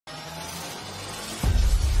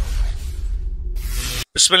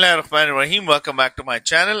Bismillahirrahmanirrahim. Welcome back to my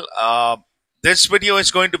channel. This video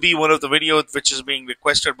is going to be one of the videos which is being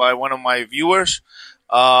requested by one of my viewers.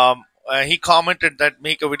 He commented that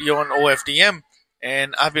make a video on OFDM,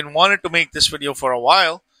 and I've been wanting to make this video for a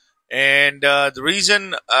while. And the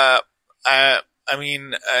reason, and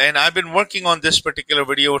I've been working on this particular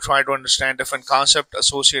video, trying to understand different concepts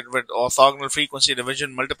associated with orthogonal frequency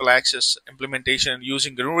division, multiple access implementation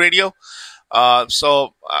using GnuRadio.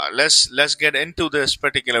 Let's get into this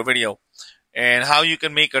particular video and how you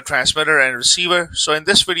can make a transmitter and receiver. So in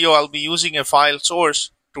this video, I'll be using a file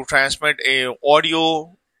source to transmit a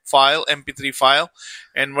audio file, MP3 file,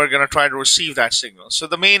 and we're going to try to receive that signal. So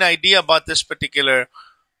the main idea about this particular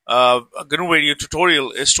GnuRadio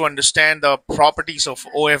tutorial is to understand the properties of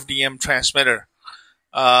OFDM transmitter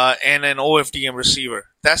and an OFDM receiver.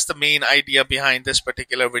 That's the main idea behind this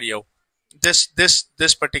particular video. This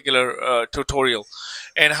particular tutorial,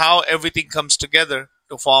 and how everything comes together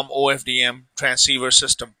to form OFDM transceiver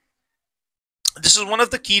system. This is one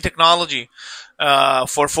of the key technology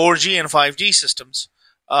for 4G and 5G systems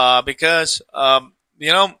because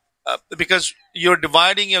you're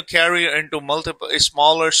dividing your carrier into multiple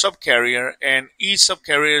smaller subcarrier, and each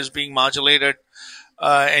subcarrier is being modulated,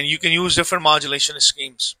 and you can use different modulation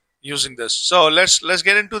schemes using this. So let's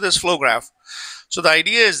get into this flow graph. So the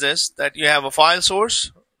idea is this, that you have a file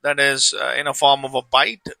source that is in a form of a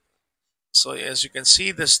byte. So as you can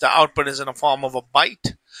see, the output is in a form of a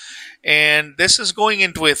byte. And this is going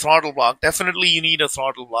into a throttle block. Definitely you need a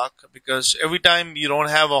throttle block, because every time you don't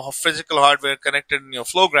have a physical hardware connected in your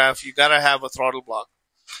flow graph, you gotta have a throttle block.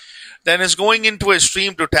 Then it's going into a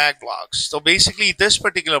stream to tag blocks. So basically this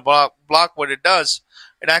particular block, what it does,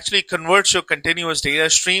 it actually converts your continuous data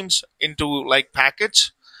streams into like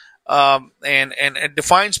packets. And it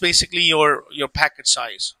defines basically your packet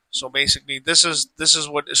size. So basically this is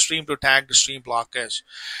what a stream to tag the stream block is.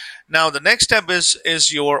 Now the next step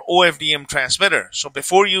is your OFDM transmitter. So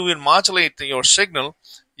before you even modulate your signal,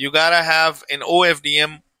 you gotta have an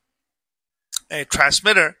OFDM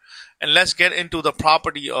transmitter. And let's get into the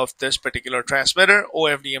property of this particular transmitter,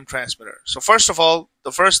 OFDM transmitter. So first of all,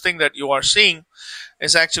 the first thing that you are seeing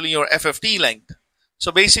is actually your FFT length.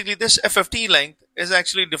 So basically this FFT length is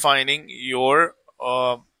actually defining your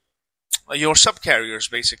subcarriers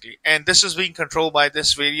basically, and this is being controlled by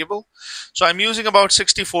this variable. So I'm using about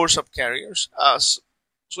 64 subcarriers.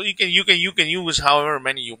 So you can use however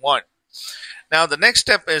many you want. Now the next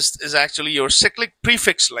step is actually your cyclic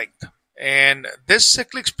prefix length, and this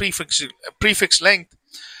cyclic prefix length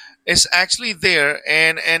is actually there,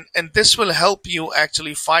 and this will help you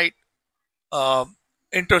actually fight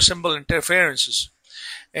intersymbol interferences.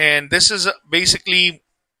 And this is basically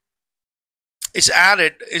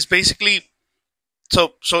basically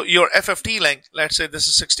so your FFT length, let's say this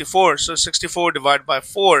is 64, so 64 divided by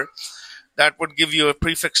 4, that would give you a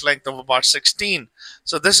prefix length of about 16.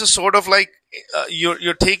 So this is sort of like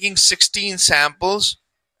you're taking 16 samples,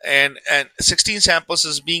 and 16 samples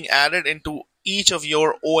is being added into each of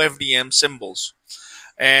your OFDM symbols.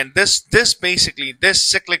 And this basically, this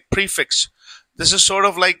cyclic prefix, this is sort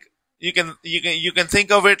of like, you can think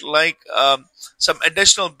of it like some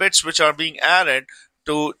additional bits which are being added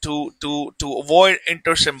to avoid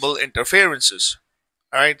intersymbol interferences.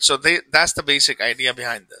 All right, so that's the basic idea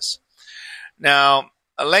behind this. Now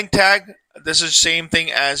a length tag, this is same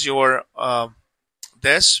thing as your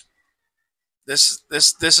this is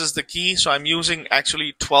the key. So I'm using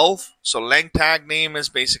actually 12. So length tag name is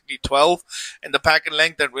basically 12, and the packet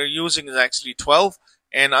length that we're using is actually 12,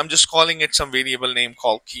 and I'm just calling it some variable name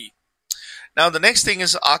called key. Now the next thing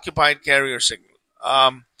is occupied carrier signal.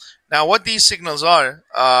 Now what these signals are,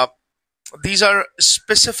 these are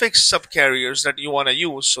specific subcarriers that you want to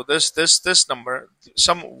use. So this number,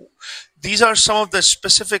 these are some of the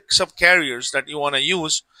specific subcarriers that you want to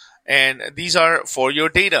use, and these are for your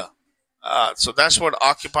data. So that's what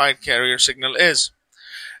occupied carrier signal is.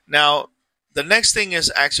 Now the next thing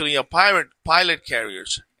is actually a pilot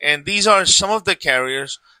carriers, and these are some of the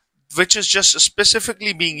carriers which is just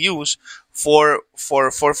specifically being used for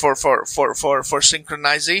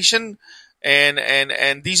synchronization,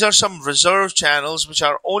 and these are some reserve channels which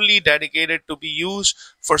are only dedicated to be used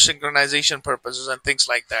for synchronization purposes and things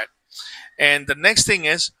like that. And the next thing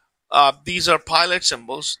is these are pilot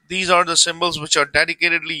symbols. These are the symbols which are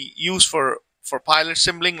dedicatedly used for pilot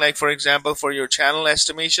symboling, like for example for your channel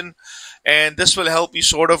estimation, and this will help you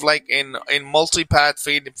sort of like in multipath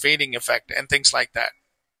fading effect and things like that.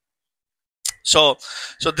 So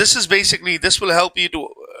this is basically, this will help you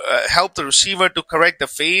to help the receiver to correct the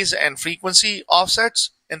phase and frequency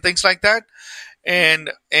offsets and things like that.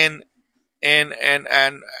 And and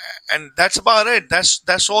that's about it.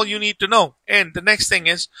 That's all you need to know. And the next thing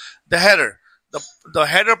is the header. The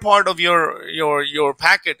header part of your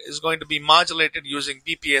packet is going to be modulated using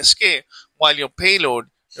BPSK, while your payload,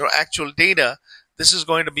 your actual data, this is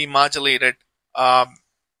going to be modulated um,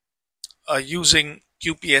 using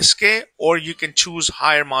QPSK, or you can choose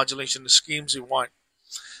higher modulation schemes you want.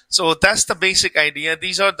 So that's the basic idea.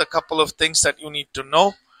 These are the couple of things that you need to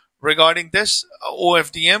know regarding this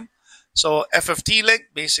OFDM. So FFT link,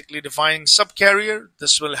 basically defining subcarrier.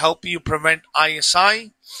 This will help you prevent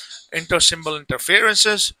ISI, inter-symbol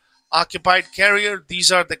interferences. Occupied carrier,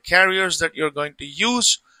 these are the carriers that you're going to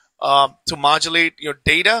use to modulate your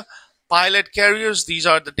data. Pilot carriers, these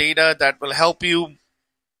are the data that will help you.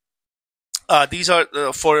 These are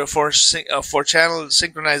for channel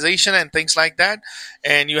synchronization and things like that.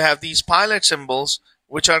 And you have these pilot symbols,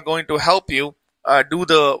 which are going to help you do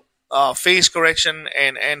the phase correction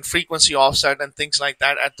and frequency offset and things like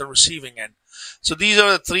that at the receiving end. So these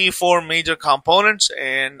are the 3-4 major components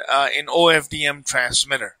in OFDM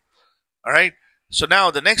transmitter. All right. So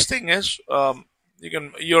now the next thing is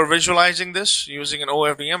you're visualizing this using an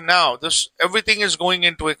OFDM. Now this everything is going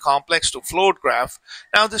into a complex to float graph.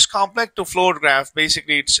 Now this complex to float graph,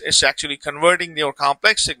 basically it's actually converting your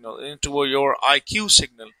complex signal into your IQ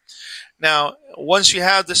signal. Now once you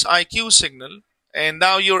have this IQ signal, and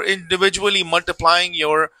now you're individually multiplying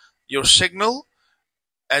your signal.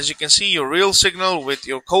 As you can see, your real signal with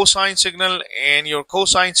your cosine signal, and your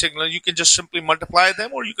cosine signal, you can just simply multiply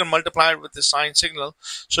them, or you can multiply it with the sine signal,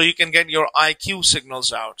 so you can get your IQ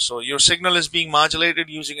signals out. So your signal is being modulated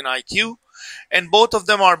using an IQ, and both of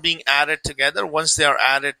them are being added together. Once they are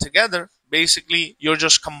added together, basically you're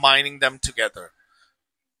just combining them together,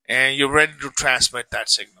 and you're ready to transmit that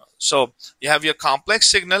signal. So you have your complex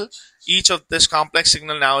signal. Each of this complex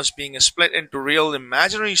signal now is being split into real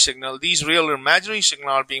imaginary signal. These real imaginary signal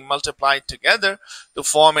are being multiplied together to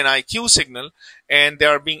form an IQ signal, and they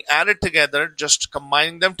are being added together, just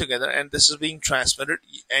combining them together, and this is being transmitted,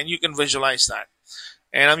 and you can visualize that.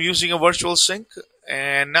 And I'm using a virtual sync,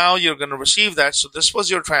 and now you're going to receive that. So this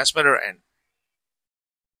was your transmitter end.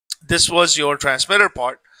 This was your transmitter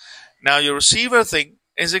part. Now your receiver thing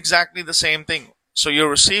is exactly the same thing. So you're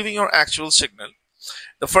receiving your actual signal.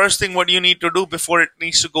 The first thing what you need to do before it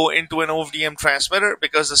needs to go into an OFDM transmitter,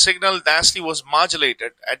 because the signal lastly was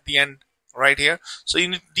modulated at the end right here, so you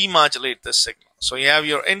need to demodulate this signal. So you have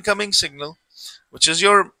your incoming signal, which is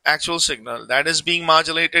your actual signal, that is being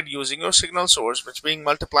modulated using your signal source, which is being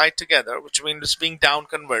multiplied together, which means it's being down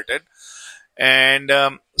converted. And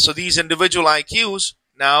so these individual IQs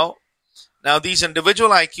now these individual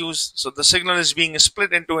IQs, so the signal is being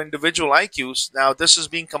split into individual IQs. Now this is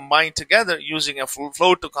being combined together using a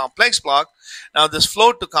float to complex block. Now this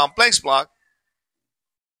float to complex block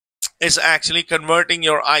is actually converting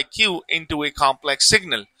your IQ into a complex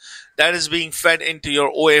signal that is being fed into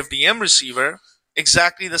your OFDM receiver.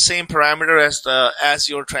 Exactly the same parameter as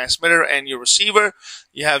your transmitter and your receiver.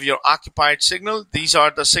 You have your occupied signal. These are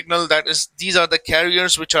the signal these are the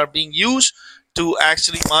carriers which are being used to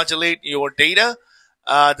actually modulate your data.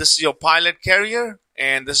 This is your pilot carrier,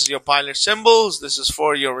 and this is your pilot symbols. This is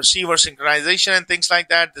for your receiver synchronization and things like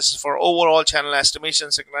that. This is for overall channel estimation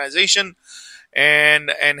synchronization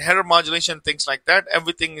and header modulation, things like that.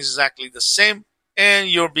 Everything is exactly the same, and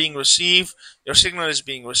your signal is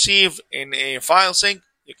being received in a file sync.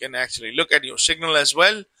 You can actually look at your signal as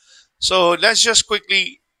well. So let's just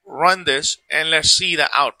quickly run this, and let's see the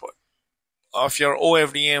output of your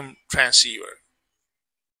OFDM transceiver.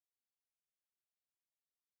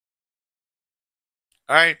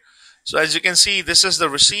 All right, so as you can see, this is the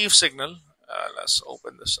receive signal. Let's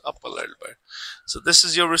open this up a little bit. So this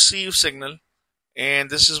is your receive signal, and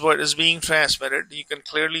this is what is being transmitted. You can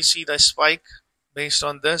clearly see the spike based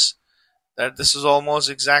on this, that this is almost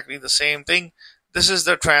exactly the same thing. This is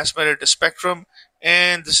the transmitted spectrum,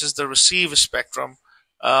 and this is the receive spectrum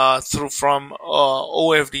from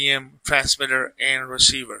OFDM transmitter and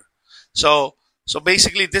receiver. So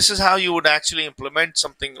basically, this is how you would actually implement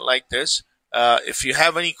something like this. If you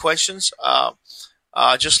have any questions,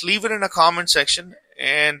 just leave it in the comment section.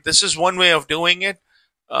 And this is one way of doing it.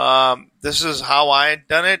 This is how I had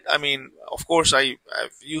done it. I mean, of course, I've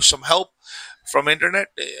used some help from internet,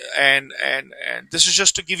 and this is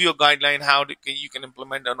just to give you a guideline how you can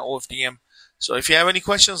implement an OFDM. So if you have any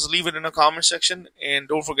questions, leave it in the comment section, and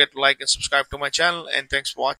don't forget to like and subscribe to my channel. And thanks for watching.